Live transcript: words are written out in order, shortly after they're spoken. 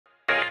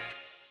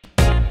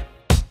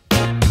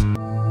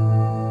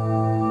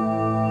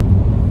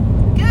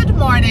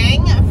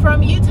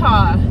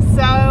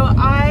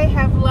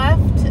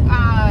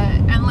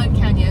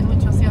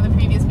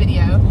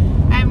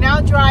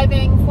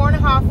driving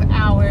 4.5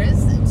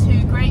 hours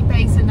to Great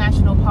Basin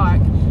National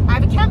Park. I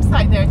have a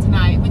campsite there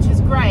tonight, which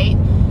is great.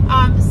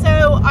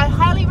 So I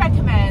highly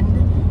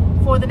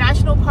recommend for the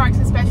national parks,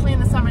 especially in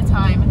the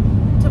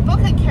summertime, to book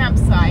a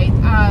campsite.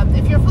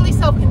 If you're fully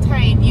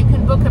self-contained, you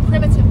can book a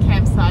primitive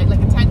campsite,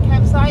 like a tent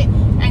campsite,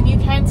 and you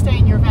can stay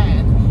in your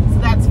van, so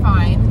that's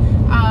fine.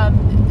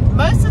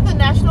 Most of the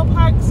national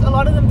parks, a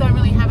lot of them don't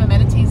really have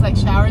amenities like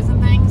showers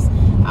and things,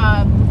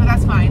 but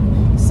that's fine.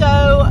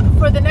 So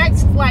for the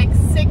next like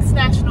 6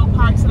 national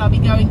parks that I'll be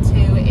going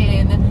to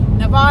in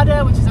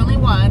Nevada, which is only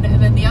one,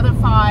 and then the other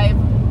 5,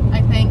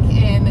 I think,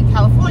 in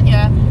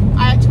California,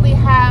 I actually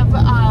have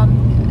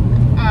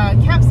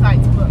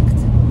campsites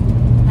booked.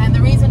 And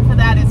the reason for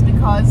that is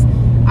because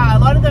a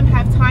lot of them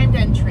have timed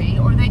entry,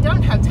 or they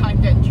don't have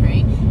timed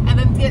entry, and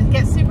then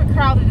get super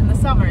crowded in the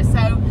summer.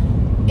 So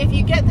if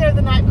you get there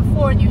the night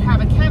before and you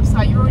have a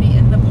campsite, you're already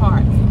in the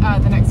park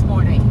the next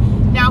morning.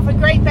 Now for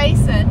Great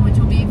Basin, which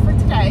will be for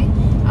today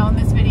on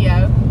this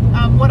video,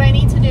 what I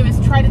need to do is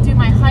try to do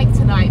my hike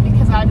tonight,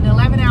 because I have an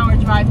 11-hour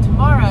drive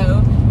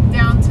tomorrow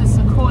down to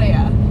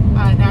Sequoia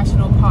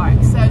National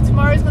Park. So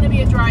tomorrow is going to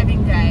be a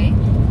driving day,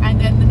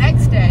 and then the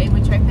next day,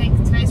 which I think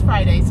today's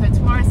Friday, so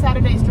tomorrow's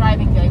Saturday's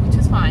driving day, which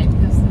is fine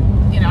because,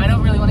 you know, I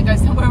don't really want to go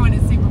somewhere when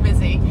it's super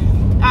busy.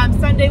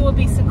 Sunday will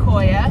be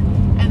Sequoia,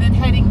 and then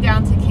heading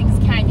down to Kings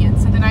Canyon.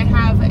 So then I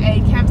have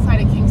a campsite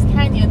at Kings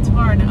Canyon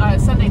tomorrow,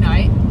 Sunday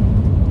night.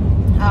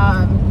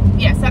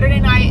 Yeah, Saturday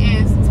night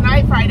is,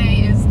 tonight,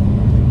 Friday is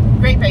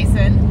Great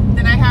Basin.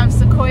 Then I have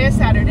Sequoia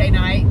Saturday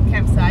night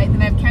campsite.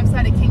 Then I have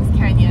campsite at Kings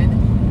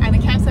Canyon and a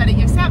campsite at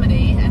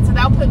Yosemite. And so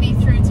that'll put me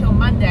through till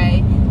Monday.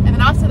 And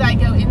then after that I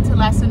go into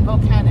Basin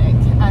Volcanic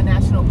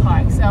National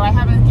Park. So I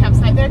have a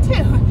campsite there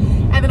too.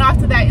 And then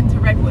after that into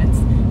Redwoods.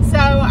 So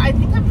I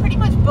think I'm pretty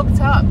much booked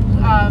up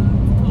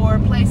for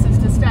places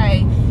to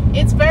stay.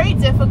 It's very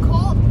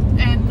difficult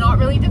and not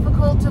really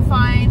difficult to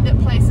find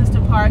places to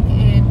park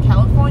in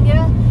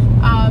California,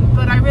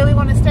 but I really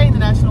want to stay in the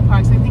national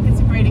parks. I think it's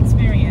a great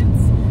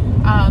experience,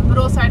 but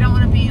also I don't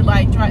want to be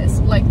like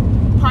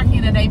parking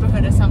in a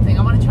neighborhood or something.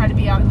 I want to try to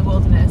be out in the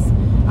wilderness.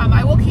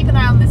 I will keep an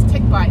eye on this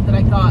tick bite that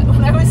I got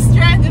when I was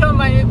stranded on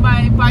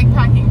my bike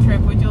packing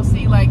trip, which you'll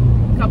see like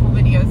a couple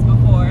videos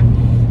before.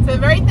 So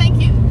very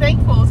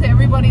thankful to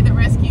everybody that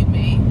rescued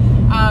me.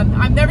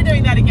 I'm never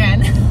doing that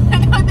again.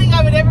 I don't think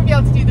I would ever be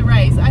able to do the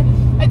race.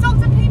 I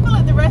talked to people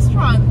at the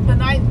restaurant the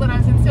night when I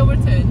was in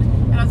Silverton,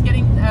 and I was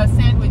getting a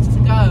sandwich to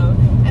go,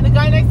 and the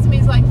guy next to me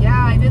is like,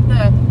 yeah, I did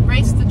the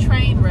Race the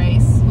Train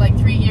race like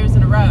 3 years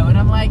in a row. And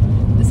I'm like,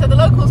 so the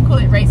locals call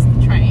it Race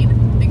the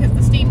Train because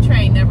the steam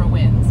train never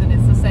wins, and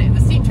it's the same.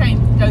 The steam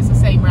train goes the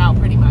same route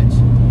pretty much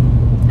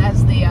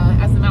as the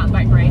mountain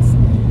bike race.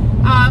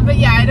 But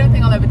yeah, I don't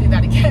think I'll ever do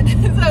that again.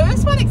 So it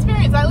was a fun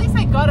experience. At least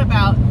I got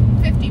about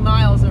 50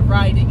 miles of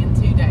riding in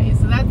 2 days,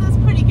 so that's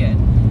pretty good.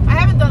 I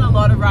haven't done a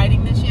lot of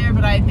riding this year,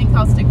 but I think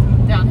I'll stick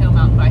to downhill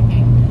mountain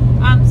biking.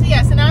 So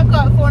yeah, so now I've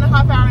got a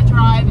 4.5-hour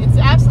drive. It's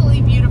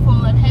absolutely beautiful.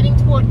 I'm heading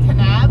toward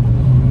Kanab,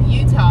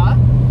 Utah,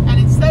 and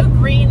it's so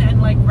green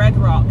and like red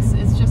rocks.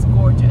 It's just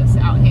gorgeous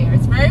out here.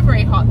 It's very,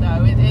 very hot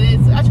though. It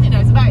is, actually no,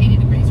 it's about 80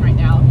 degrees right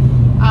now.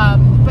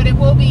 But it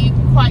will be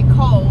quite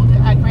cold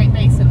at Great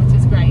Basin, which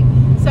is great.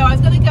 So I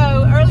was going to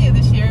go earlier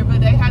this year, but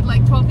they had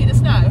like 12 feet of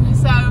snow.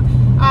 So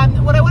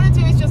what I want to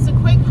do is just a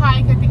quick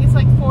hike. I think it's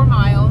like 4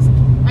 miles.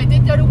 I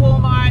did go to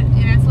Walmart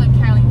in Antelope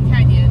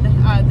Canyon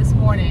this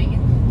morning.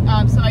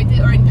 So I did,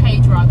 or in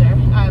Page rather,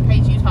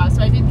 Page, Utah.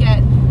 So I did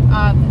get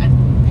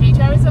Page,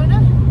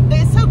 Arizona.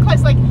 It's so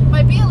close. Like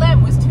my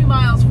BLM was 2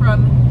 miles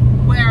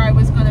from where I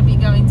was going to be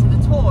going to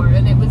the tour,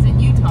 and it was in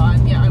Utah.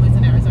 And yeah, I was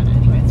in Arizona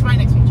anyway. It's right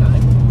next to each other.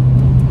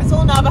 It's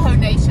all Navajo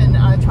Nation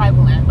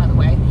tribal land, by the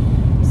way.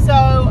 So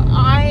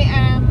I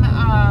am,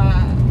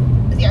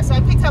 yeah, so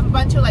I picked up a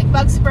bunch of like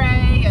bug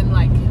spray and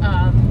like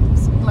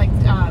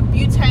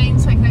butane,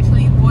 so I can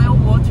actually boil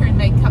water and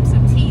make cups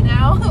of tea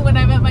now when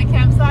I'm at my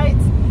campsites.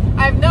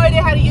 I have no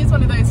idea how to use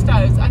one of those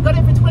stoves. I got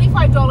it for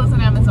 $25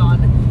 on Amazon.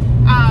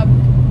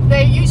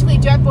 They're usually,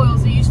 jet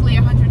boils are usually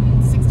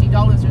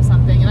 $160 or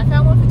something, and I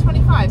found one for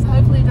 $25, so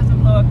hopefully it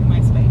doesn't blow up in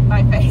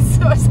my face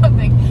or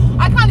something.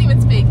 I can't even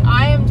speak.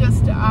 I'm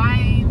just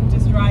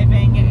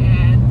driving,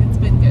 and it's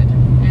been good.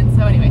 And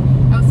so anyway,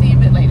 I'll see you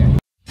a bit later.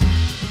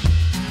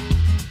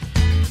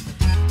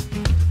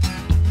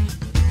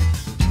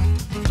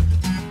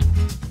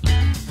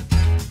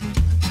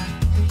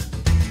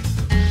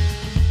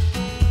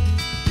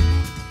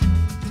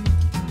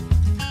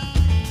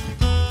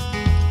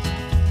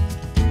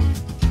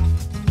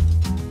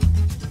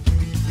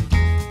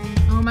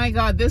 Oh my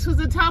God, this was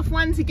a tough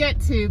one to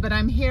get to, but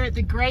I'm here at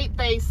the Great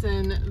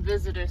Basin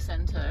Visitor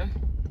Center.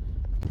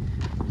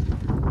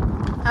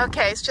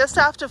 Okay, it's just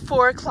after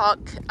 4 o'clock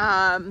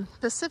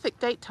Pacific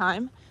date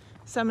time.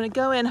 So I'm gonna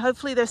go in,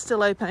 hopefully they're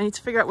still open. I need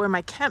to figure out where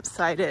my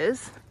campsite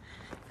is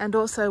and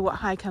also what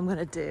hike I'm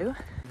gonna do.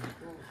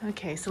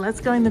 Okay, so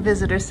let's go in the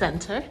visitor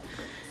center,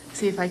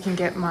 see if I can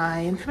get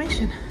my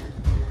information.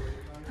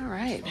 All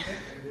right,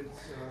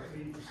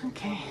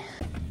 okay.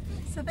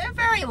 So they're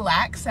very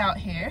lax out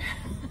here.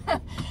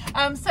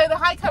 So the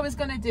hike I was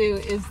going to do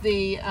is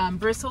the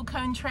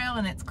Bristlecone Trail,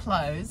 and it's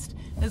closed.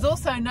 There's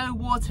also no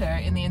water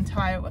in the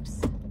entire,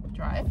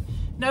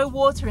 no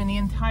water in the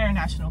entire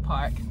national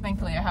park.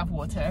 Thankfully I have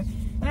water,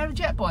 and I have a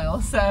jet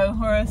boil, so,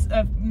 or a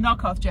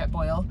knockoff jet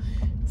boil,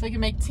 so I can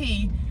make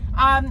tea.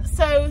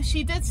 So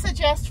she did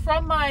suggest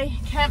from my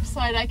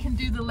campsite I can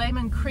do the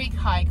Lehman Creek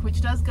hike,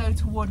 which does go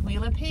toward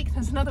Wheeler Peak.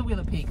 There's another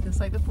Wheeler Peak. It's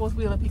like the 4th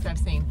Wheeler Peak I've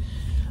seen.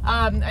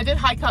 I did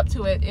hike up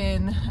to it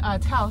in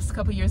Taos a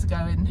couple years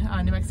ago in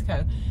New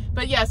Mexico.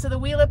 But yeah, so the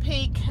Wheeler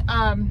Peak,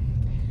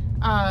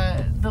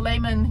 the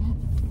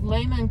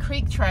Lehman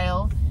Creek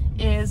Trail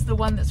is the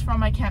one that's from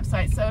my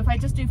campsite. So if I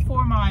just do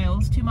 4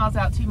 miles, 2 miles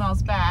out, 2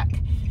 miles back,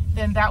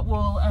 then that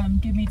will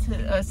give me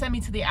to send me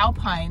to the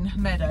Alpine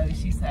Meadow,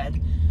 she said.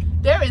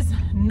 There is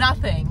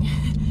nothing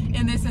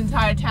in this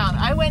entire town.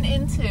 I went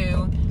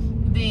into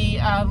the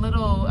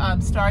little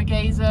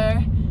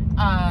Stargazer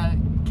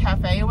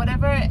cafe or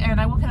whatever,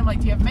 and I walk in, I'm like,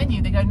 do you have a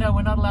menu? They go, no,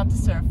 we're not allowed to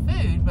serve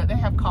food, but they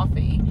have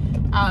coffee.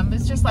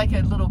 It's just like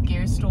a little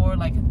gear store,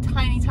 like a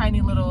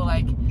tiny little,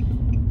 like,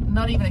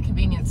 not even a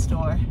convenience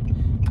store.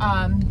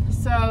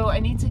 So I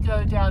need to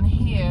go down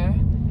here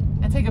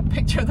and take a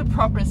picture of the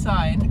proper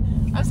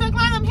sign. I'm so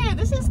glad I'm here.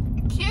 This is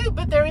cute,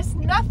 but there is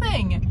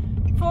nothing.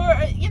 For,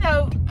 you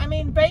know, I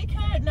mean,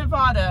 Baker,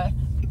 Nevada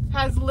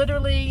has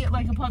literally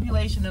like a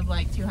population of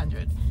like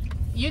 200.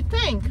 You'd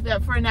think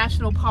that for a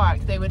national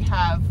park they would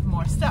have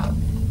more stuff,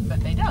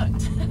 but they don't.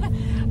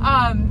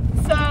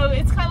 So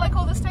it's kind of like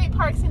all the state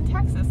parks in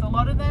Texas. A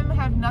lot of them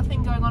have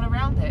nothing going on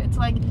around it. It's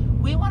like,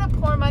 we want to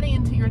pour money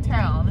into your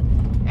town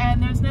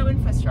and there's no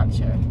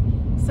infrastructure.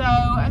 So,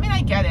 I mean,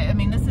 I get it. I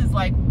mean, this is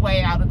like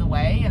way out of the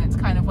way, and it's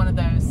kind of one of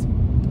those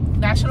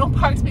national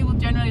parks people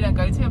generally don't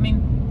go to. I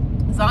mean,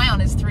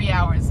 Zion is 3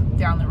 hours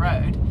down the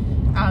road,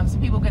 so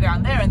people go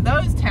down there, and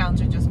those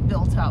towns are just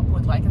built up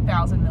with like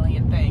 1,000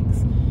 million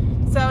things.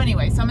 So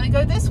anyway, so I'm going to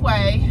go this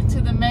way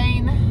to the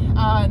main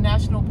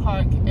national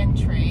park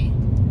entry,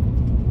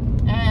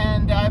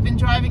 and I've been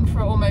driving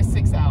for almost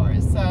 6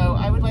 hours, so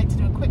I would like to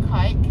do a quick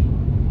hike.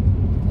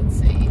 Let's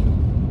see,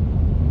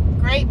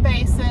 Great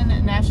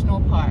Basin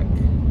National Park.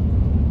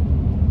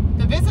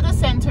 The visitor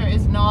center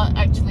is not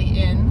actually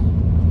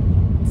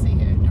in, let's see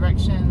here,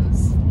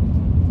 directions,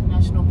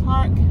 National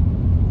Park,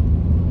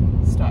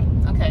 start,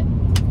 okay,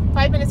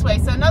 5 minutes away.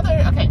 So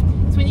okay,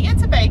 so when you get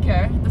to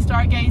Baker, the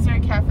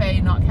Stargazer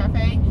Cafe, not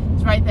cafe,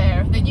 is right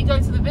there. Then you go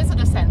to the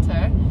visitor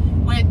center,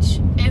 which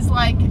is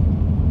like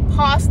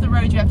past the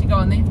road you have to go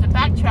on. Then you have to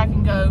backtrack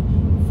and go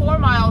 4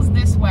 miles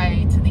this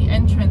way to the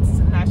entrance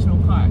to the national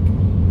park.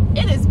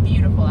 It is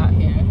beautiful out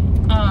here.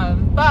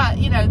 But,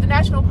 you know, the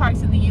national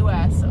parks in the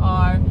US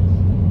are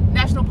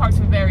national parks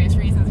for various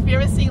reasons. If you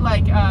ever see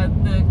like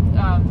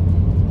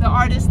the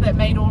artist that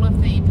made all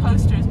of the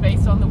posters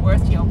based on the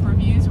worst Yelp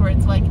reviews, where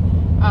it's like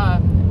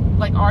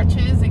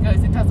arches,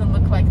 it doesn't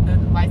look like the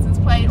license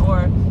plate,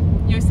 or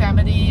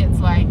Yosemite, it's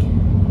like,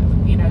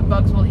 you know,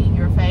 bugs will eat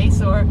your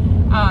face, or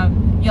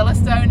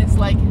Yellowstone,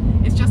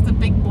 it's just a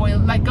big boil,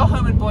 like go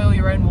home and boil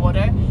your own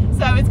water.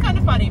 So it's kind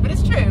of funny, but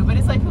it's true. But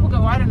it's like, people go,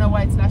 well, I don't know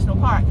why it's national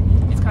park.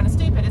 It's kind of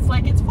stupid. It's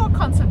like, it's for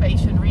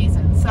conservation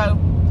reasons. So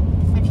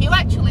if you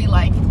actually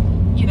like,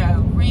 you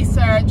know,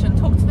 research and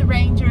talk to the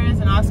rangers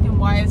and ask them,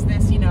 why is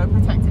this, you know, a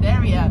protected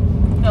area,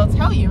 they'll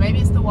tell you. Maybe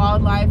it's the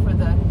wildlife or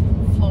the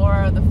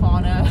flora or the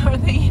fauna or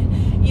the,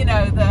 you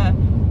know, the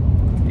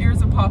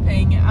ears are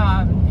popping,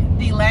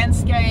 the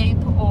landscape,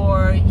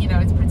 or, you know,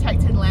 it's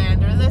protected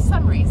land, or there's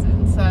some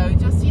reason. So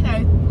just, you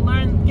know,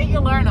 get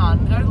your learn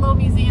on. Go to the little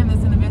museum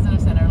that's in the visitor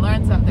center,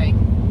 learn something.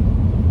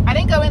 I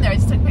didn't go in there, I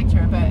just took a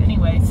picture, but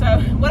anyway, so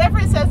whatever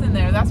it says in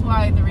there, that's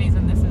why the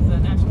reason this is a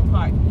national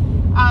park.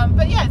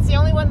 But yeah, it's the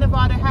only one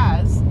Nevada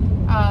has.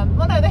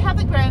 Well, no, they have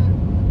the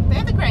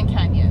Grand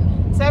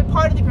Canyon. So they're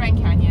part of the Grand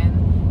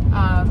Canyon,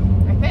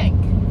 I think.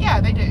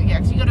 Yeah, they do. Yeah,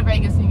 because you go to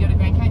Vegas and you go to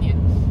Grand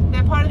Canyon.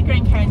 They're part of the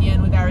Grand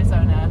Canyon with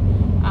Arizona.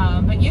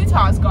 But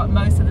Utah's got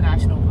most of the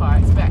national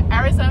parks. But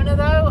Arizona,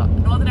 though,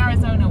 northern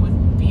Arizona was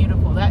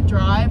beautiful. That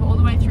drive all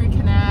the way through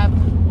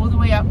Kanab, all the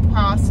way up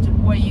past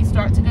where you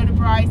start to go to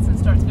Bryce and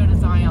start to go to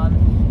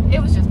Zion.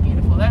 It was just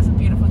beautiful. That was a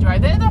beautiful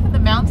drive. They ended up in the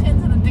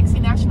mountains in the Dixie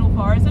National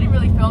Forest. I didn't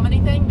really film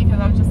anything because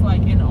I was just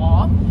like in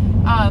awe.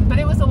 But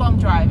it was a long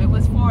drive. It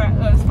was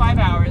 5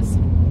 hours,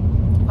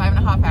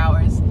 5.5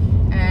 hours,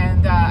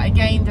 and I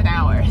gained an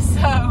hour.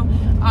 So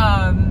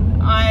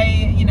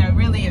you know,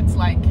 really it's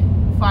like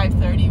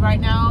 5:30 right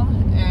now,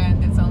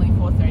 and it's only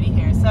 4:30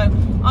 here. So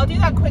I'll do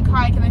that quick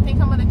hike, and I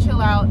think I'm going to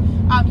chill out.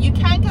 You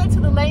can go to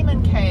the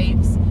Lehman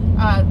Caves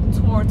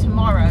tour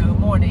tomorrow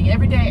morning.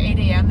 Every day at 8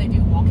 a.m. they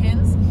do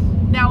walk-ins.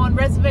 Now on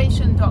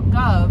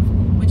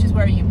reservation.gov, which is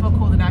where you book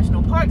all the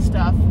national park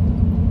stuff,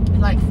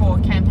 like for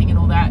camping and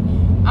all that,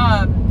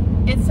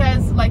 it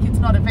says like it's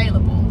not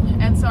available.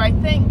 And so I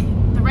think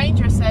the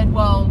ranger said,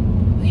 well,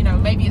 you know,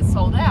 maybe it's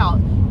sold out.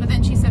 But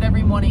then she said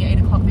every morning at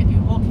 8 o'clock they do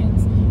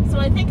walk-ins. So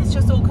I think it's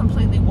just all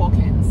completely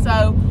walk-ins.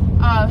 So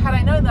had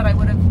I known that, I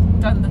would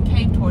have done the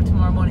cave tour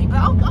tomorrow morning. But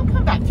I'll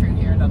come back through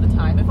here another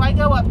time. If I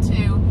go up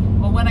to,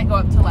 or when I go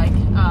up to like,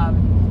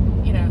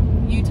 you know,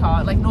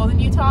 Utah, like northern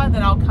Utah,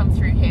 then I'll come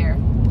through here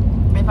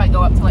if I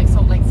go up to like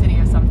Salt Lake City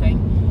or something.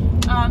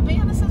 But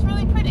yeah, this is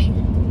really pretty.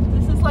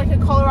 This is like a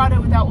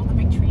Colorado without all the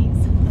big trees.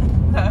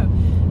 So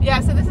yeah,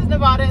 so this is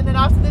Nevada, and then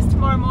after this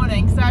tomorrow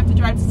morning, because I have to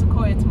drive to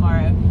Sequoia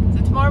tomorrow.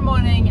 So tomorrow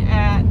morning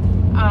at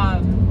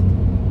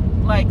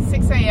like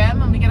 6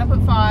 a.m. I'm gonna get up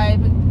at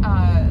 5,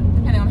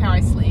 depending on how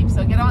I sleep.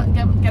 So get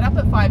up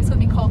at 5. It's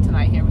gonna be cold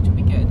tonight here, which will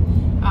be good.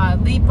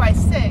 Leave by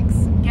 6,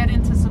 get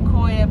into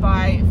Sequoia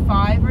by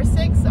 5 or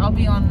 6. I'll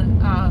be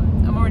on,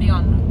 I'm already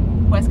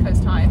on West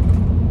Coast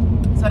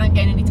time, so I don't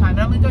gain any time.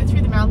 But I'm gonna go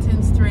through the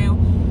mountains, through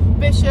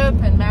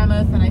Bishop and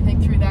Mammoth, and I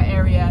think through that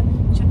area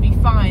should be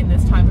fine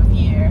this time of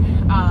year.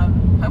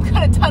 I'm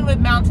kind of done with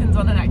mountains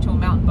on an actual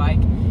mountain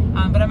bike,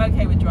 but I'm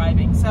okay with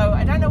driving. So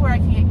I don't know where I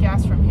can get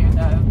gas from here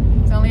though.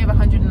 So I only have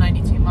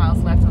 192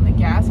 miles left on the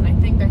gas, and I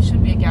think there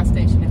should be a gas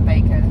station in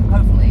Baker,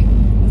 hopefully.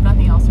 There's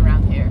nothing else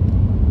around here.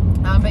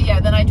 But yeah,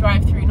 then I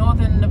drive through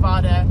northern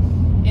Nevada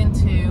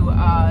into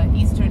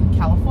eastern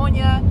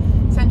California,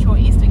 central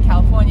eastern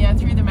California,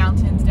 through the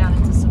mountains down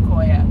into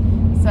Sequoia.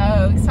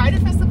 So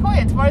excited for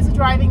Sequoia. Tomorrow's a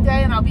driving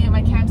day, and I'll be at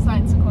my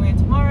campsite in Sequoia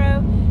tomorrow,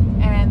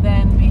 and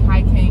then be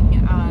hiking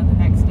the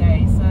next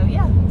day. So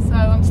yeah, so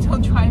I'm still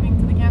driving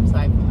to the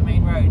campsite from the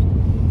main road.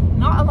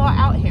 Not a lot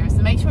out here, so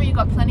make sure you've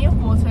got plenty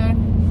of water,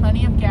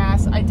 plenty of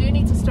gas. I do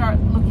need to start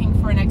looking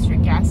for an extra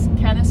gas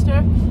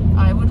canister.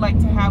 I would like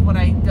to have, when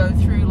I go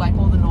through like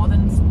all the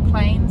northern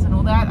plains and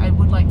all that, I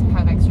would like to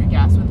have extra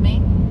gas with me,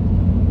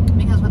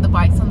 because with the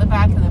bikes on the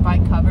back and the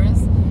bike covers,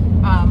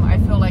 I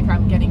feel like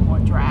I'm getting more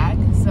drag.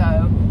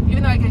 So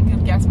even though I get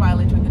good gas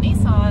mileage with the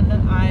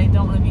Nissan, I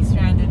don't want to be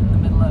stranded in the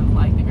middle of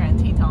like the Grand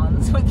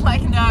Tetons with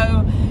like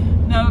no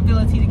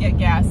ability to get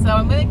gas. So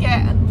I'm going to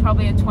get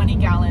probably a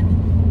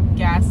 20-gallon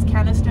gas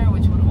canister,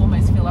 which would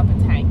almost fill up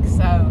a tank.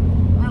 So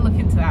I'm going to look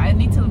into that. I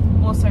need to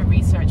also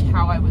research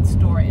how I would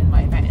store it in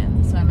my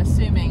van. So I'm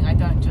assuming I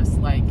don't just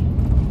like,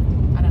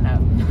 I don't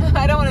know.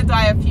 I don't want to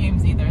die of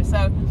fumes either.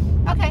 So,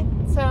 okay.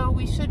 So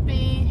we should be,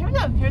 here we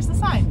go. Here's the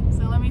sign.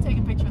 So let me take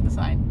a picture of the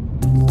sign.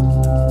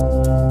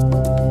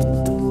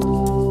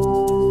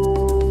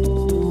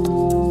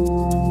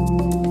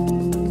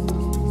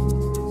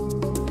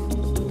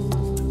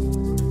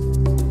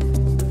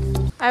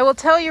 I will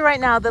tell you right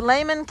now, the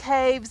Lehman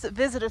Caves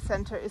Visitor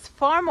Center is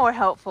far more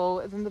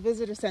helpful than the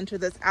visitor center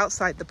that's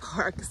outside the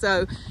park.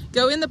 So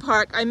go in the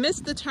park. I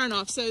missed the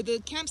turnoff. So the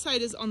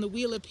campsite is on the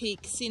Wheeler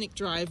Peak Scenic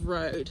Drive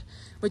Road,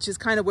 which is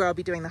kind of where I'll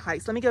be doing the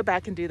hikes. Let me go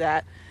back and do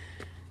that.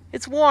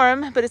 It's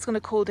warm, but it's going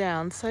to cool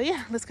down. So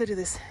yeah, let's go do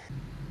this.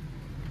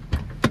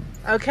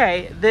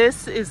 Okay,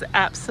 this is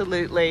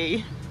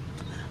absolutely,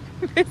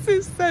 this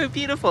is so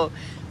beautiful.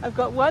 I've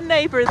got one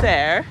neighbor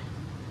there.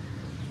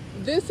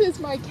 This is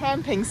my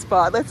camping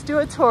spot. Let's do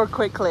a tour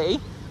quickly.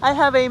 I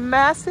have a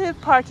massive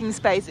parking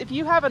space. If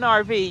you have an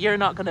RV, you're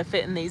not going to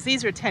fit in these.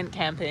 These are tent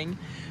camping.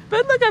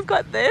 But look, I've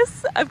got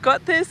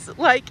this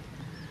like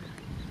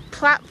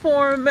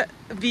platform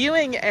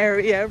viewing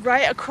area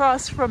right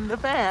across from the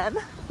van.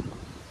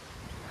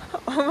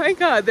 Oh my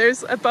God,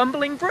 there's a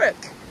bumbling brook.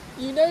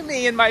 You know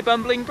me and my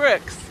bumbling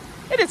brooks.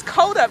 It is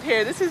cold up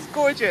here. This is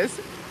gorgeous.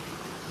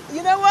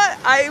 You know what?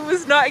 I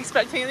was not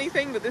expecting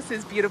anything, but this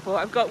is beautiful.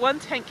 I've got one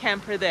tent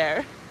camper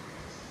there.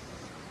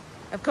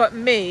 I've got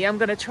me. I'm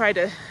going to try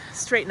to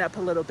straighten up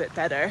a little bit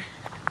better.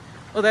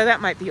 Although that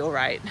might be all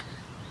right.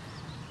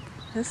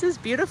 This is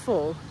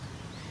beautiful.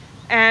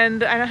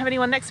 And I don't have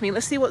anyone next to me.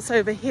 Let's see what's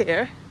over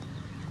here.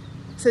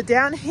 So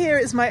down here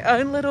is my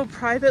own little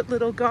private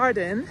little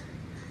garden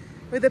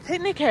with a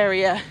picnic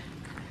area.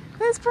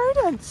 There's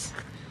rodents.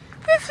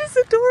 This is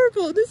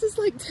adorable. This is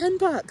like 10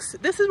 bucks.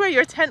 This is where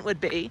your tent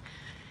would be.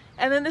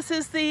 And then this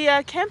is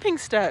the camping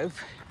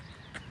stove.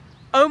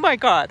 Oh my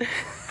God.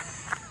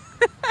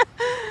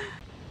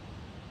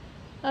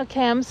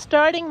 Okay, I'm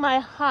starting my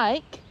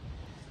hike.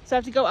 So I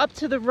have to go up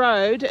to the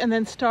road and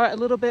then start a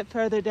little bit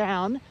further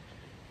down.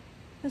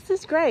 This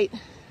is great.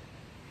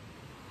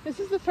 This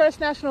is the first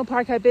national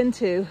park I've been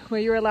to where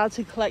you're allowed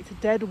to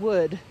collect dead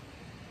wood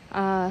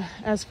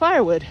as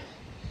firewood.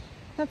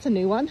 That's a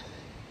new one.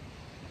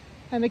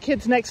 And the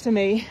kids next to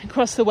me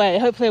across the way.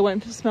 Hopefully I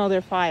won't smell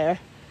their fire.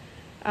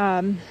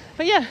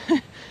 But yeah,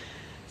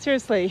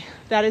 seriously,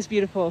 that is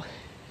beautiful.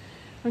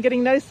 I'm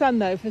getting no sun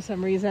though for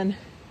some reason.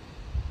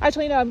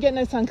 Actually, no, I'm getting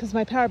no sun because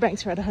my power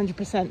banks are at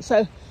 100%.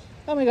 So,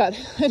 oh my God,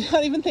 I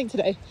don't even think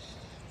today.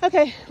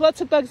 Okay, lots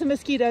of bugs and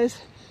mosquitoes.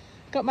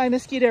 Got my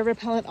mosquito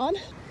repellent on.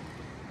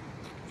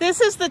 This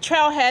is the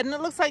trailhead, and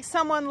it looks like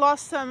someone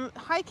lost some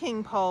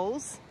hiking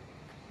poles.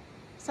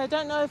 So I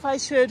don't know if I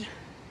should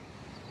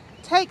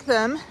take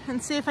them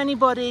and see if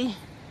anybody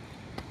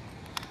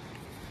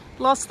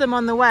lost them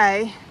on the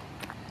way.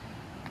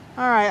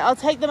 All right, I'll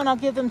take them and I'll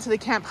give them to the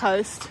camp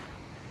host.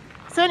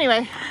 So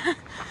anyway,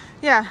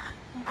 yeah,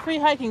 free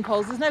hiking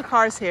poles. There's no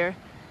cars here.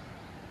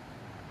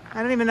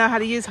 I don't even know how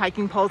to use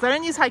hiking poles. I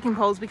don't use hiking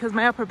poles because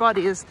my upper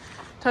body is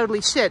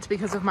totally shit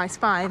because of my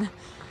spine.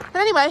 But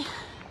anyway,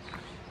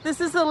 this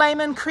is the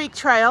Lehman Creek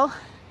Trail,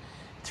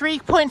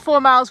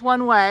 3.4 miles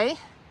one way.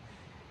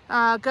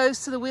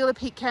 goes to the Wheeler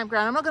Peak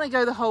Campground. I'm not going to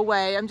go the whole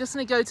way. I'm just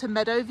going to go to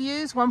Meadow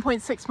Views,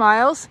 1.6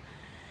 miles,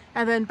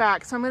 and then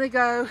back. So I'm going to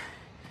go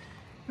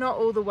not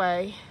all the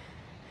way,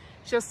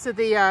 just to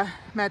the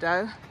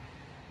meadow.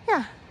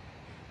 Yeah,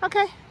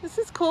 okay, this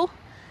is cool.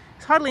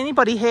 There's hardly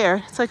anybody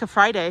here. It's like a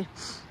Friday,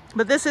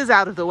 but this is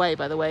out of the way,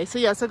 by the way. So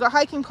yeah, so I've got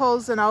hiking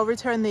poles, and I'll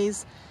return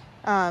these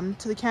to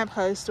the camp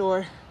host,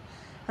 or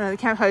the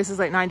camp host is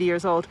like 90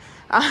 years old.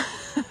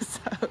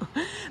 So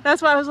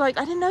that's why I was like,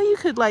 I didn't know you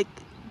could like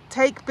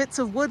take bits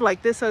of wood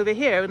like this over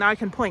here. Now I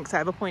can point because I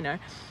have a pointer.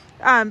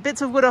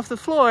 Bits of wood off the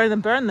floor and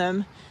then burn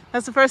them.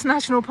 That's the first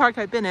national park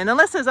I've been in.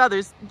 Unless there's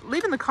others,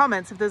 leave in the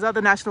comments if there's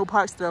other national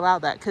parks that allow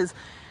that, because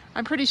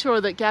I'm pretty sure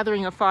that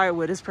gathering of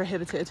firewood is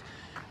prohibited.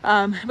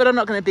 But I'm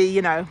not going to be,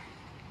 you know,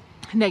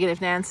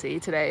 negative Nancy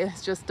today.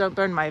 It's just don't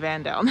burn my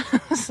van down.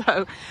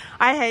 So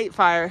I hate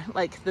fire,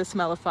 like the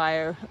smell of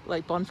fire,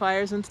 like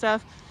bonfires and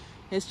stuff.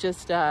 It's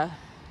just,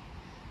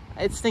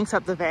 it stinks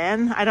up the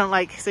van. I don't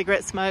like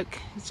cigarette smoke.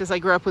 It's just I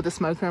grew up with a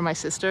smoker and my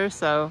sister.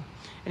 So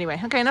anyway,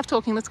 okay, enough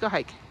talking. Let's go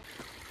hike.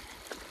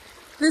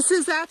 This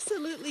is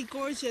absolutely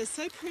gorgeous.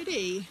 So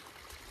pretty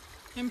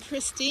and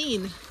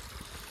pristine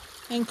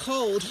and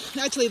cold.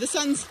 Actually, the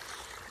sun's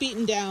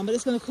beaten down, but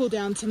it's going to cool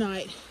down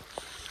tonight.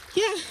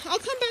 Yeah, I'll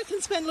come back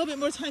and spend a little bit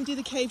more time, do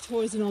the cave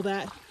tours and all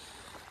that.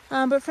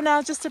 But for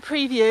now, just a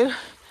preview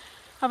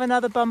of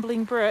another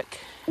bumbling brook.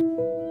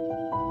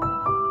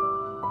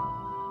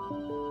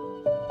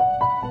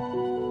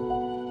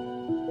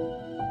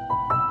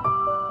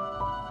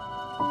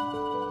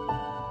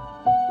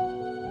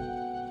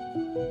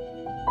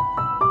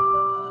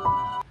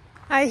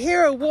 I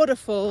hear a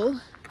waterfall, so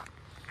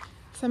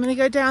I'm going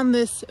to go down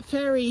this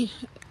ferry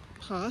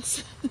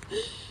pass.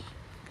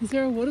 Is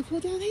there a waterfall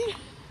down here?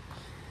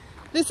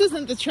 This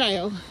isn't the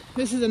trail,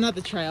 this is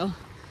another trail.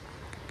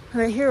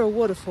 And I hear a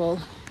waterfall.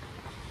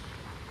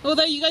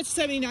 Although you go to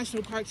so many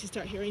national parks, you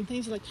start hearing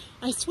things like,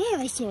 I swear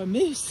I saw a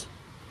moose.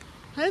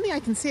 I don't think I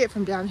can see it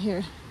from down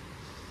here.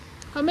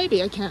 Oh,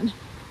 maybe I can.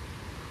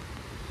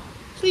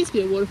 Please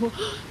be a waterfall.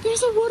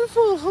 There's a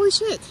waterfall, holy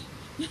shit.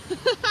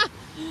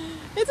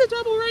 It's a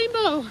double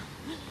rainbow.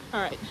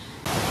 All right.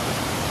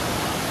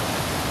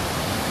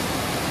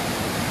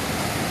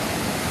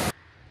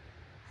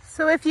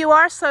 So if you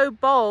are so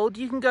bold,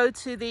 you can go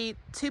to the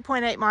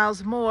 2.8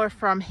 miles more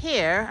from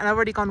here, and I've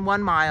already gone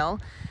 1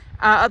 mile,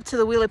 up to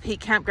the Wheeler Peak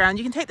Campground.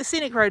 You can take the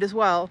scenic road as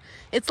well.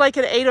 It's like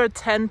an 8 or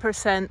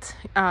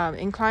 10%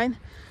 incline.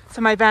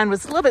 So my van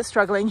was a little bit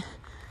struggling.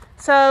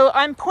 So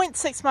I'm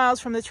 0.6 miles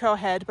from the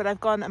trailhead, but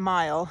I've gone 1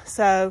 mile.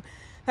 So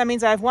that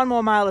means I have 1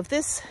 more mile of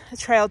this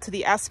trail to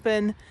the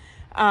Aspen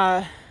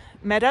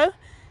meadow,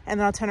 and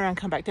then I'll turn around and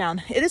come back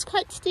down. It is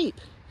quite steep.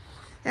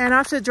 And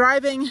after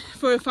driving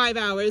for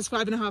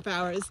 5.5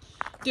 hours,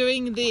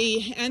 doing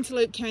the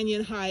Antelope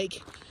Canyon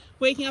hike,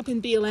 waking up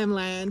in BLM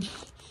land,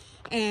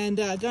 and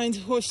going to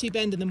Horseshoe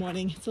Bend in the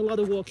morning, it's a lot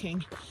of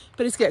walking,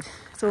 but it's good.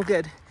 It's all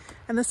good.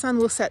 And the sun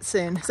will set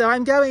soon. So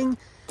I'm going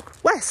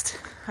west,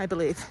 I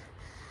believe.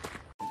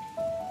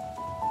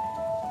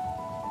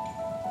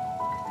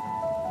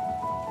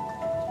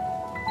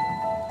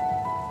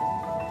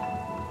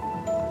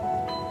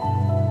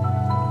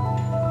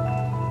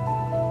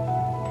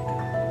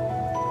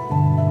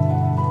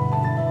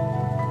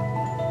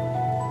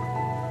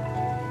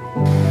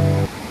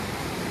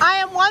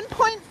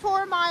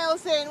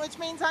 Which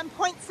means I'm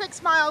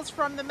 0.6 miles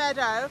from the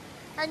meadow,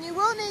 and you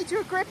will need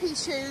your grippy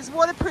shoes,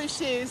 waterproof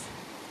shoes.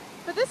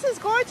 But this is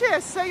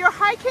gorgeous. So you're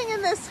hiking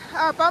in this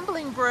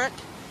bumbling brook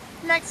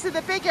next to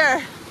the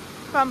bigger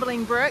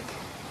bumbling brook.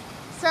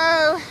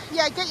 So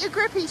yeah, get your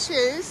grippy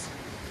shoes,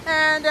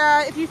 and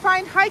if you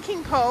find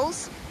hiking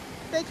poles,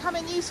 they come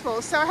in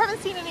useful. So I haven't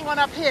seen anyone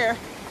up here.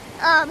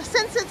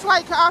 Since it's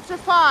like after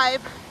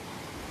 5,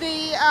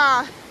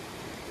 the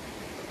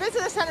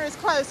visitor center is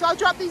closed, so I'll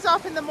drop these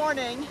off in the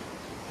morning.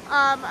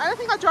 I don't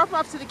think I'll drop them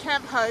off to the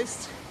camp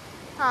host.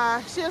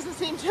 She doesn't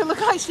seem to look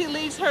like she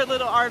leaves her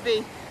little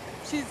RV.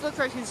 She looks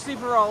like she's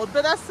super old,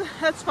 but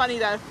that's funny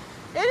though.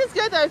 It is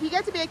good though if you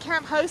get to be a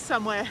camp host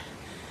somewhere.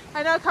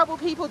 I know a couple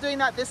people doing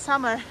that this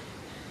summer,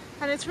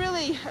 and it's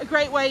really a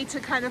great way to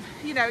kind of,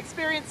 you know,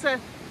 experience a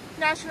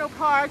national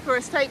park or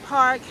a state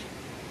park,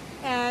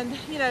 and,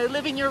 you know,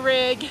 live in your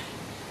rig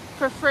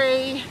for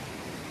free.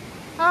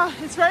 Oh,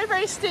 it's very,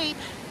 very steep.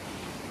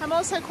 I'm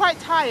also quite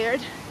tired.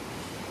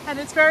 And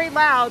it's very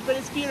loud, but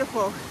it's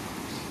beautiful.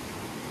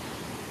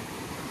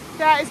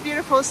 That is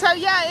beautiful. So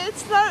yeah, it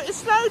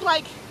snowed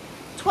like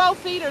 12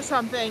 feet or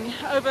something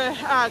over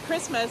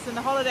Christmas and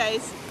the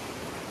holidays.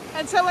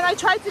 And so when I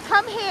tried to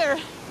come here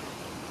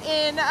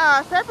in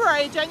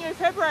January,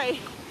 February,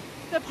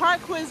 the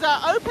park was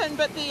open,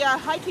 but the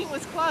hiking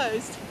was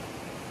closed.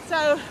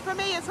 So for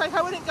me, it's like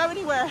I wouldn't go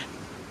anywhere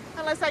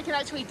unless I can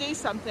actually do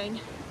something.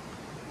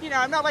 You know,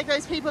 I'm not like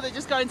those people that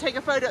just go and take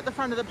a photo at the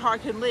front of the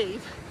park and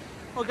leave,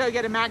 or go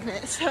get a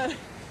magnet. So,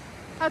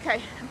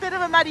 okay, a bit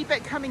of a muddy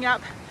bit coming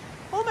up.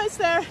 Almost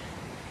there,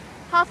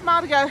 half a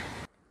mile to go.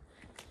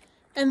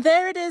 And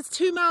there it is,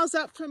 2 miles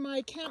up from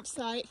my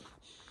campsite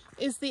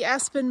is the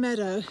Aspen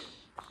Meadow.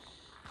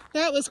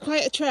 That was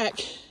quite a trek.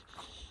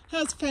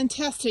 That was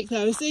fantastic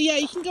though. So yeah,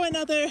 you can go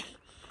another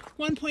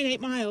 1.8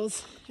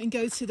 miles and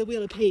go to the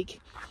Wheeler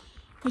Peak,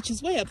 which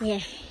is way up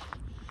there.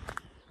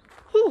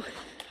 Whew.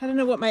 I don't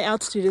know what my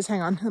altitude is.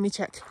 Hang on, let me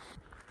check.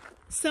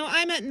 So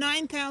I'm at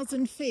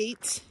 9,000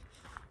 feet,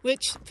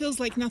 which feels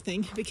like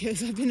nothing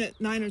because I've been at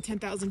 9,000 or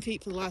 10,000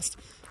 feet for the last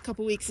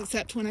couple weeks,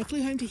 except when I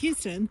flew home to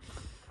Houston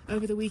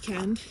over the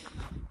weekend.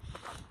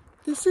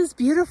 This is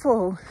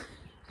beautiful.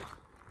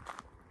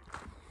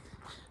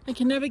 I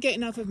can never get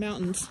enough of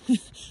mountains.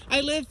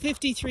 I live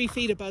 53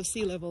 feet above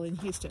sea level in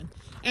Houston,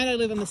 and I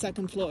live on the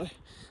second floor.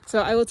 So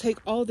I will take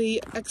all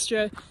the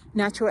extra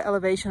natural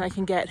elevation I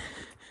can get.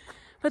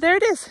 But there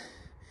it is,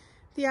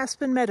 the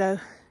Aspen Meadow.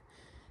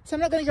 So I'm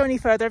not going to go any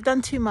further. I've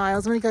done 2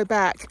 miles. I'm going to go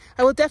back.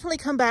 I will definitely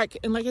come back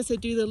and, like I said,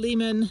 do the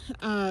Lehman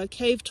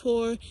cave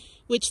tour,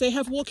 which they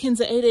have walk-ins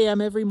at 8 a.m.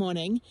 every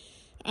morning.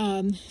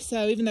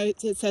 So even though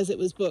it says it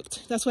was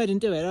booked, that's why I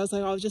didn't do it. I was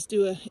like, I'll just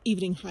do an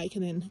evening hike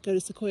and then go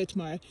to Sequoia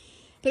tomorrow.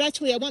 But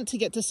actually, I want to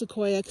get to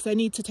Sequoia because I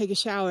need to take a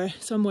shower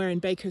somewhere in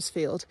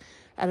Bakersfield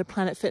at a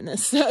Planet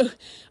Fitness. So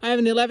I have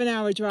an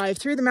 11-hour drive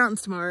through the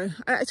mountains tomorrow.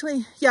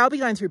 Actually, yeah, I'll be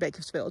going through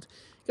Bakersfield,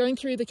 going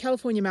through the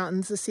California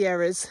mountains, the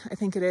Sierras, I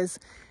think it is.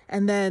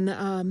 And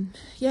then,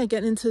 yeah,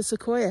 getting into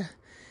Sequoia.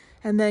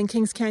 And then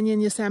Kings Canyon,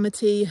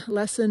 Yosemite,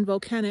 Lesson,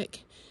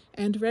 Volcanic,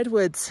 and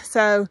Redwoods.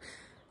 So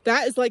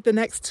that is like the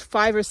next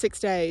 5 or 6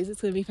 days.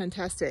 It's going to be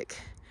fantastic.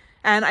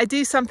 And I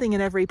do something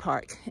in every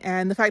park.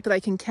 And the fact that I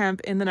can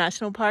camp in the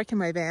national park in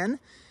my van,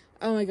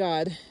 oh my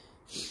God,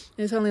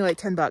 it's only like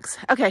 $10.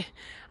 Okay,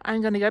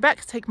 I'm going to go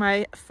back, take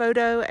my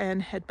photo,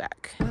 and head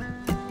back.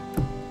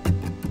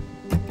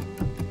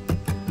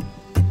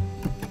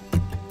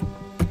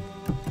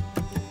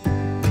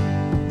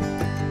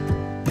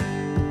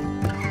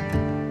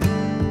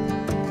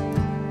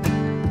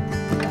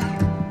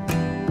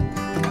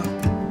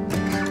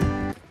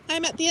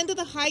 I'm at the end of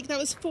the hike. That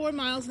was 4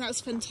 miles and that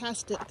was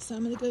fantastic. So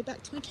I'm going to go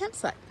back to my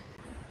campsite.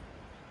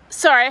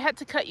 Sorry, I had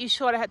to cut you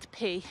short. I had to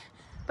pee.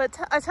 But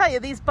I tell you,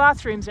 these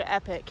bathrooms are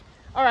epic.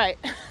 All right.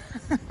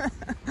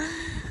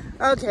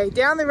 Okay,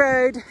 down the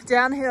road,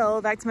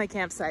 downhill, back to my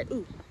campsite.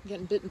 Ooh, I'm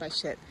getting bitten by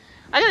shit.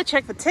 I got to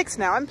check for ticks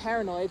now. I'm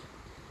paranoid.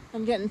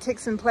 I'm getting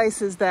ticks in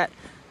places that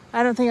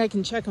I don't think I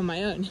can check on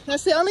my own.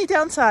 That's the only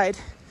downside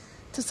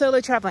to solo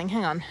traveling.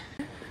 Hang on.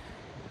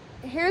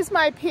 Here's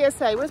my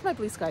PSA. Where's my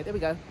blue sky? There we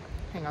go.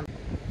 Hang on.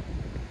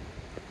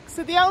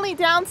 So the only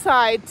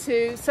downside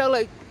to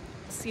solo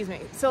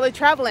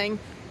traveling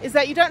is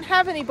that you don't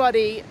have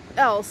anybody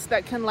else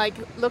that can like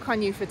look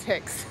on you for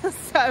ticks.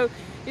 So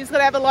you just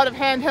gotta have a lot of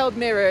handheld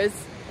mirrors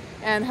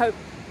and hope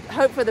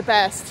for the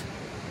best.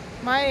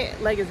 My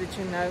leg is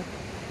itching though.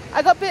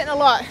 I got bitten a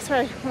lot.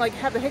 Sorry, I like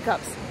have the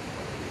hiccups.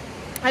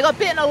 I got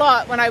bitten a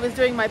lot when I was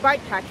doing my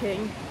bike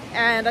packing,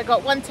 and I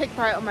got 1 tick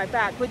bite on my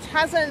back, which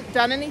hasn't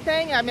done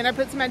anything. I mean, I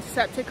put some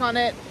antiseptic on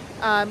it.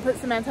 Put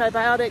some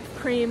antibiotic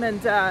cream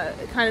and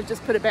kind of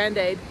just put a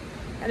band-aid,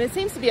 and it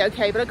seems to be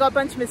okay, but I got a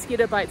bunch of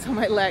mosquito bites on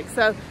my leg.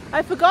 So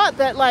I forgot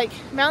that like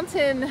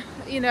mountain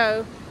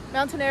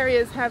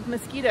areas have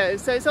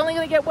mosquitoes, so it's only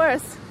going to get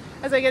worse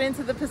as I get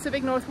into the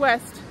Pacific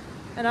Northwest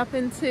and up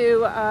into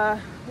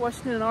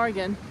Washington and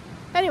Oregon.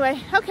 Anyway,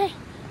 okay,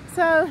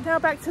 so now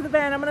back to the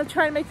van. I'm going to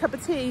try and make a cup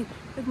of tea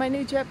with my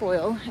new jet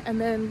boil,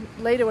 and then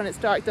later when it's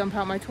dark, dump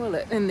out my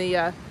toilet in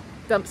the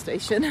dump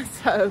station.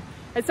 So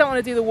I just don't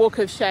want to do the walk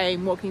of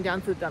shame, walking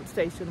down to the dump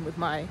station with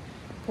my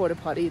porta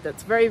potty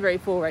that's very, very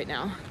full right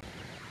now.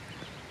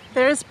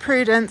 There's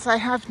Prudence. I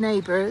have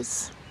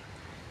neighbors,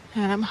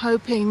 and I'm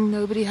hoping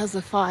nobody has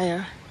a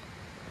fire.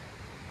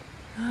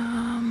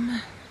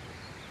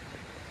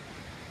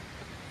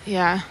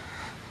 Yeah,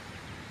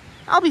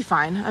 I'll be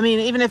fine. I mean,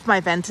 even if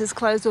my vent is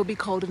closed, it'll be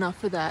cold enough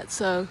for that.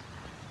 So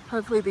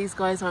hopefully these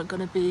guys aren't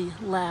going to be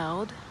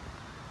loud.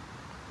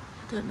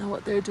 I don't know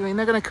what they're doing.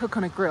 They're going to cook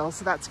on a grill,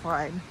 so that's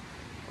fine.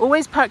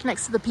 Always park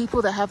next to the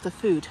people that have the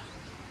food.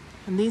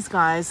 And these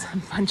guys, a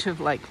bunch of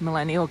like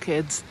millennial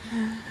kids.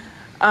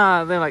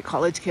 They're like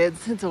college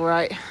kids. It's all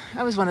right.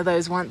 I was one of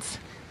those once.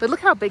 But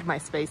look how big my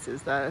space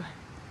is though.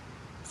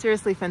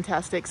 Seriously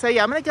fantastic. So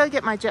yeah, I'm going to go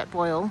get my jet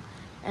boil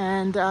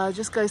and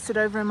just go sit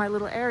over in my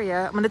little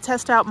area. I'm going to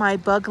test out my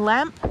bug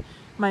lamp,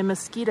 my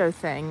mosquito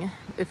thing,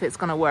 if it's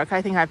going to work.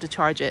 I think I have to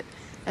charge it.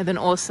 And then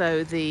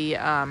also the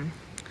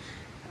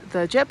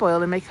jet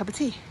boil and make a cup of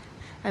tea.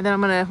 And then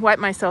I'm going to wipe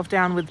myself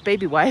down with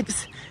baby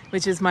wipes,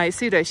 which is my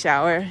pseudo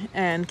shower,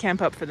 and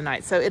camp up for the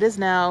night. So it is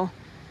now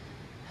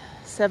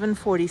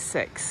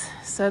 7:46.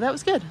 So that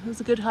was good. It was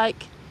a good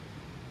hike.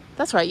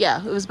 That's right.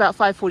 Yeah, it was about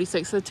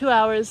 5:46. So 2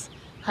 hours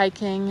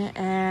hiking,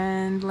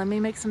 and let me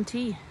make some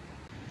tea.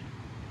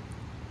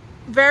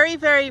 Very,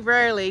 very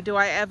rarely do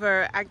I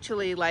ever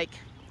actually like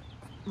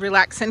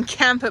relax and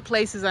camp at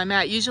places I'm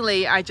at.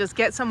 Usually I just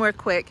get somewhere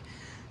quick,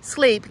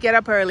 sleep, get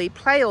up early,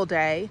 play all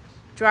day,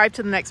 drive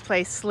to the next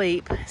place,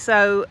 sleep.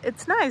 So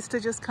it's nice to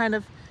just kind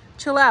of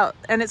chill out.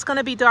 And it's going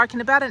to be dark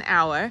in about an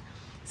hour.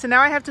 So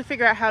now I have to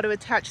figure out how to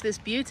attach this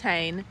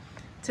butane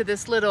to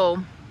this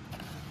little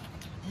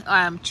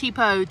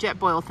cheapo jet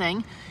boil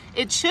thing.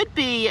 It should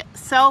be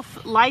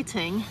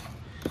self-lighting.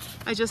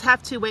 I just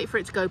have to wait for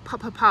it to go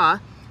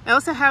pa-pa-pa. I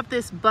also have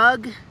this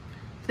bug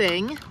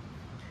thing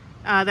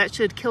that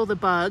should kill the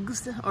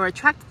bugs or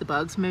attract the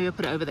bugs. Maybe I'll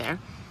put it over there.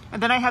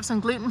 And then I have some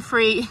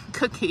gluten-free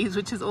cookies,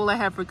 which is all I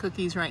have for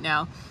cookies right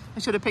now. I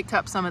should have picked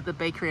up some at the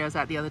bakery I was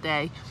at the other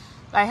day.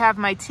 I have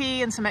my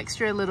tea and some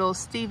extra little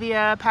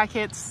stevia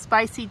packets,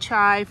 spicy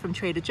chai from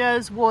Trader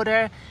Joe's,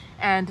 water,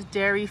 and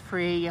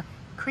dairy-free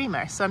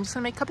creamer. So I'm just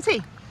gonna make a cup of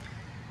tea.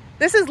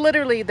 This is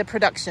literally the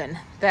production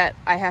that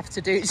I have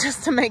to do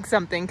just to make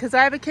something, because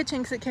I have a kitchen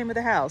because it came with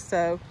the house.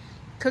 So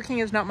cooking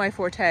is not my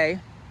forte.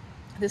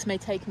 This may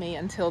take me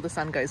until the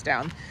sun goes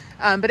down.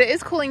 But it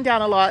is cooling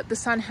down a lot. The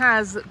sun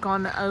has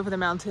gone over the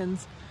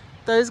mountains.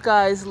 Those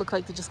guys look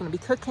like they're just gonna be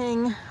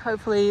cooking.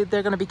 Hopefully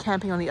they're gonna be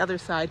camping on the other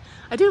side.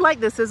 I do like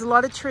this, there's a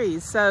lot of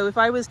trees. So if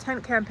I was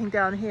tent camping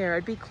down here,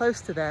 I'd be close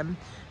to them,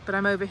 but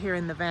I'm over here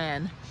in the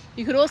van.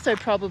 You could also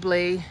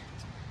probably,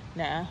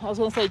 I was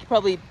gonna say you could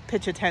probably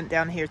pitch a tent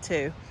down here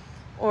too.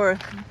 Or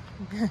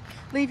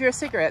leave your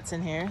cigarettes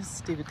in here,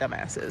 stupid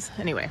dumbasses.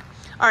 Anyway,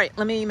 all right,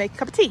 let me make a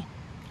cup of tea.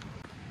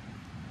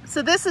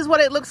 So this is what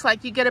it looks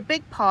like. You get a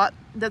big pot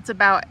that's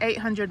about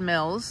 800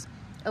 mils,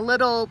 a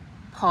little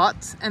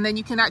pot, and then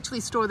you can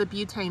actually store the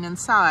butane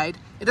inside.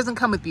 It doesn't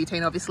come with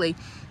butane, obviously.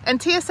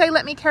 And TSA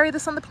let me carry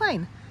this on the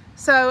plane.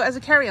 So as a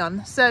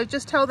carry-on. So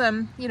just tell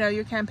them, you know,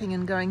 you're camping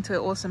and going to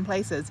awesome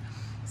places.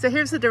 So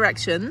here's the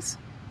directions.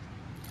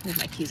 Move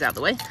my keys out of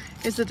the way.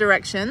 Here's the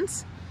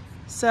directions.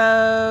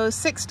 So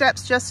 6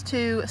 steps just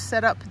to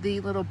set up the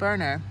little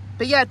burner.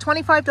 But yeah,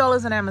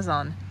 $25 on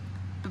Amazon.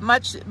 But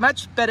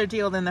much better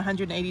deal than the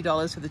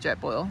 $180 for the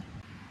Jetboil.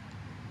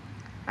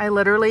 I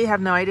literally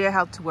have no idea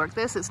how to work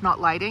this. It's not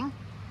lighting.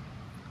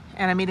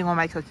 And I'm eating all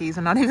my cookies.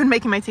 I'm not even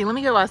making my tea. Let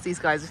me go ask these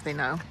guys if they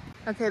know.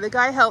 Okay, the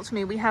guy helped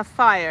me. We have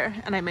fire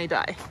and I may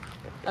die.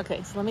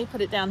 Okay, so let me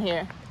put it down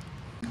here.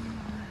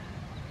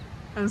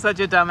 I'm such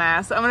a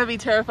dumbass. I'm gonna be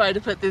terrified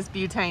to put this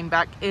butane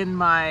back in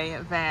my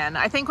van.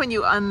 I think when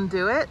you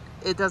undo it,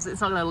 it's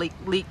not gonna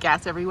leak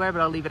gas everywhere,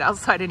 but I'll leave it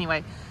outside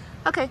anyway.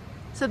 Okay,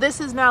 so this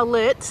is now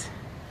lit.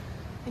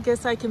 I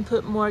guess I can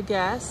put more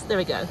gas. There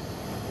we go.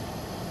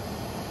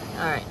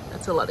 All right,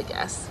 that's a lot of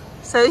gas.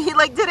 So he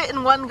like did it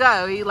in one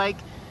go. He like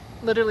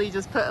literally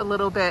just put a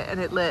little bit and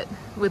it lit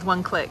with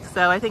one click.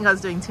 So I think I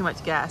was doing too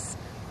much gas.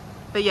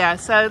 But yeah,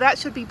 so that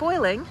should be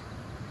boiling.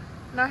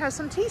 And I'll have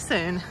some tea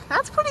soon.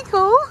 That's pretty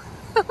cool.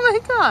 Oh my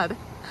God.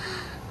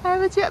 I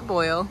have a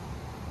Jetboil.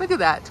 Look at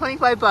that,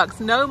 25 bucks.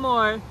 No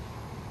more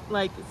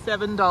like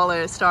 $7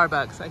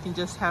 Starbucks. I can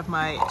just have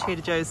my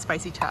Trader Joe's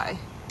spicy chai.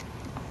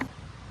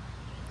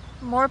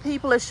 More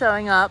people are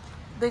showing up.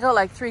 They got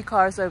like 3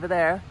 cars over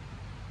there.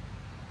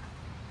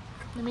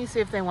 Let me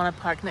see if they want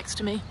to park next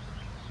to me.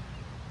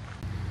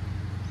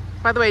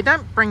 By the way,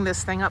 don't bring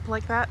this thing up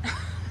like that.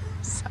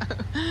 So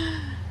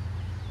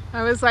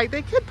I was like,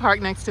 they could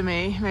park next to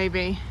me,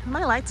 maybe. Are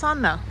my lights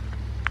on? No.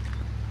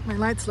 My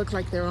lights look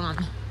like they're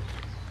on.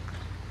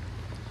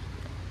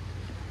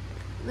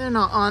 They're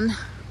not on.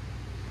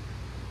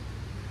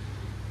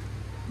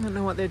 I don't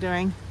know what they're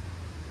doing.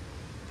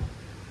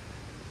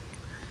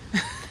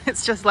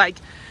 It's just like,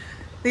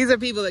 these are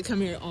people that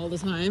come here all the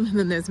time, and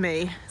then there's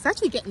me. It's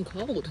actually getting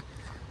cold.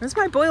 Where's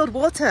my boiled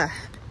water?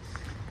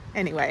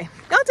 Anyway,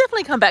 I'll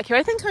definitely come back here.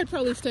 I think I'd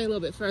probably stay a little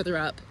bit further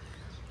up.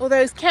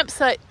 Although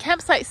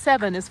campsite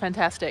 7 is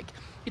fantastic.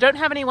 You don't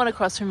have anyone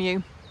across from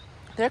you.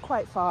 They're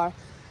quite far.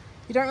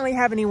 You don't really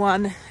have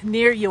anyone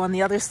near you on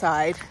the other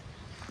side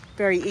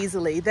very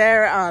easily.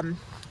 Their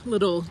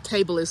little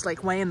table is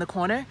like way in the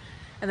corner.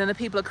 And then the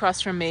people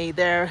across from me,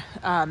 their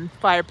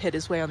fire pit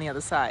is way on the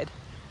other side.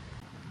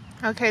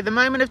 Okay, the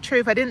moment of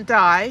truth. I didn't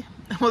die,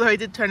 although I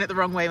did turn it the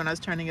wrong way when I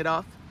was turning it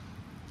off.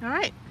 All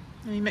right,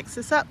 let me mix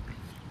this up.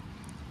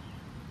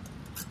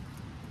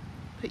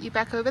 Put you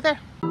back over there.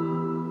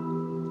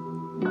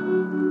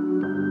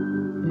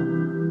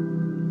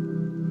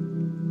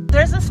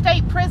 There's a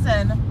state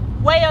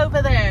prison way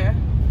over there.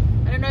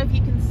 I don't know if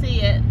you can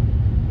see it.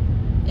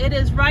 It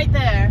is right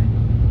there.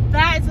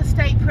 That is a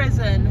state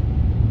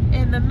prison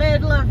in the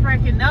middle of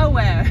freaking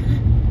nowhere.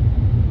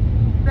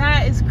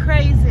 That is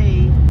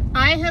crazy.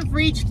 I have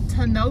reached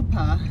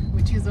Tonopah,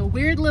 which is a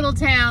weird little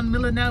town,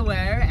 middle of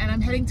nowhere, and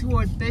I'm heading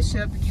toward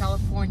Bishop,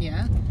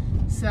 California.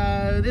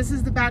 So this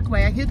is the back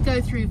way. I could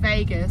go through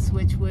Vegas,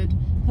 which would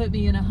put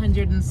me in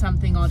 100 and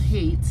something odd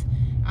heat.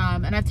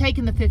 And I've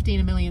taken the 15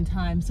 a million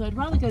times, so I'd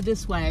rather go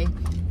this way.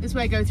 This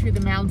way I go through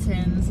the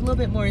mountains, a little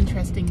bit more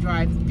interesting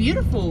drive.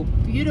 Beautiful,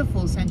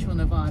 beautiful central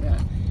Nevada.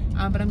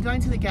 But I'm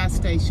going to the gas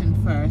station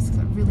first, because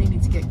I really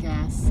need to get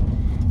gas.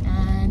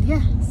 And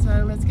yeah,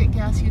 so let's get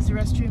gas, use the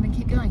restroom, and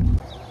keep going.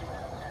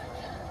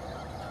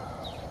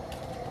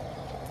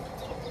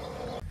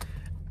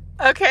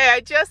 Okay, I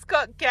just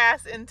got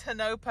gas in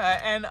Tonopah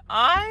and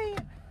I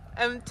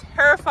am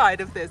terrified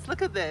of this.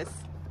 Look at this.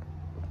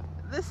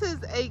 This is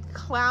a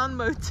clown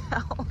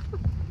motel.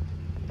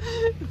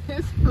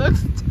 This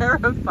looks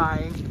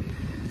terrifying.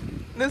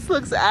 This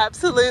looks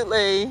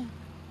absolutely...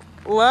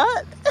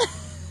 What?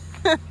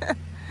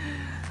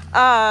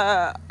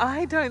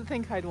 I don't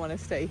think I'd want to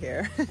stay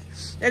here.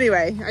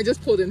 Anyway, I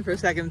just pulled in for a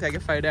second to take a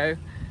photo.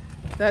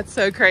 That's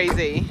so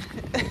crazy.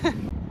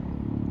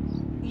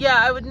 Yeah,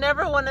 I would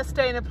never want to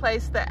stay in a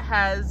place that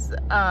has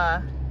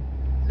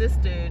this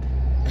dude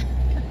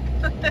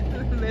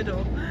in the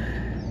middle.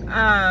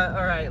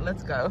 All right,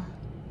 let's go.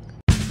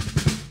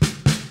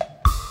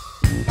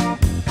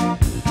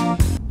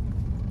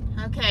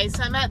 Okay,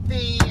 so I'm at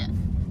the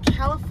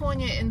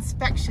California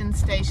inspection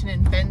station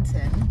in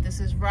Benton. This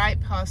is right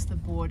past the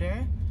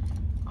border.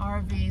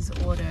 RV's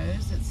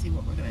Autos. Let's see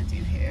what we're gonna do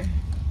here.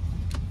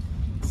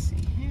 Let's see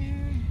here.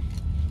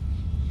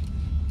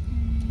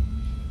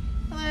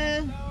 Hello.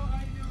 Hello,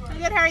 how you doing? I'm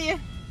good, how are you?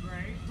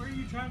 Great. Where are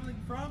you traveling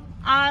from?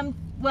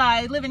 Well,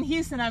 I live in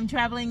Houston. I'm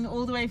traveling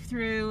all the way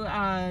through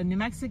New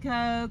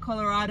Mexico,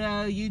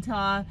 Colorado,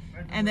 Utah,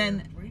 and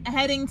then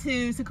heading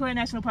to Sequoia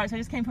National Park. So I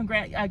just came from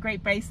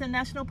Great Basin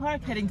National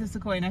Park, heading to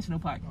Sequoia National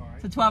Park. All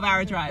right. It's a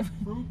 12-hour drive.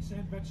 Fruits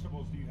and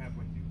vegetables do you have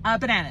with you?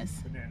 Bananas.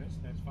 Bananas,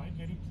 that's fine.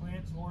 Any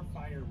plants or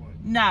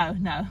firewood? No.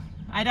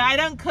 I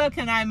don't cook,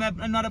 and I'm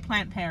not a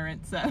plant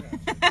parent, so. Yes.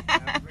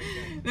 Have a great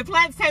day. The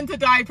plants tend to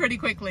die pretty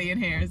quickly in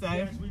here, so.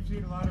 Yes, we've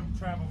seen a lot of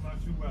travel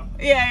not too well.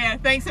 Yeah,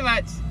 thanks so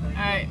much. Thank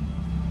All right.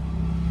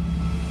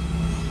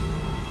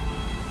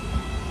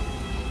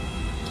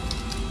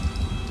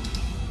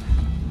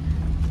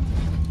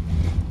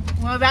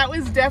 Well, that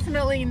was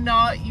definitely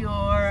not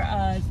your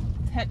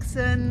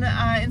Texan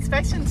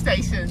inspection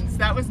stations.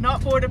 That was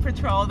not Border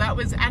Patrol, that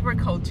was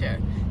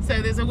agriculture.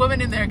 So there's a woman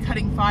in there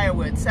cutting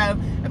firewood. So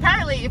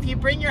apparently if you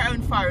bring your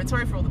own firewood,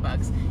 sorry for all the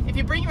bugs, if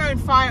you bring your own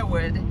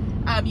firewood,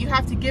 you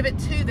have to give it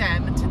to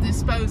them to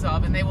dispose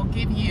of, and they will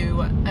give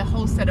you a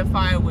whole set of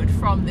firewood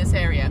from this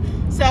area.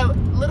 So,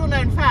 little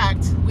known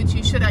fact, which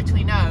you should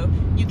actually know,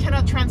 you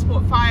cannot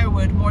transport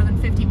firewood more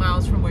than 50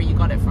 miles from where you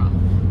got it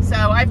from. So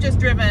I've just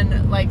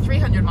driven like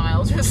 300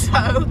 miles or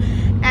so,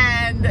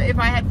 and if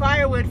I had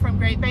firewood from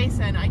Great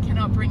Basin, I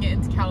cannot bring it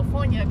into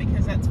California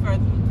because that's further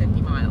than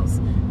 50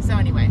 miles. So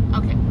anyway,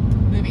 okay,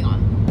 moving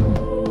on.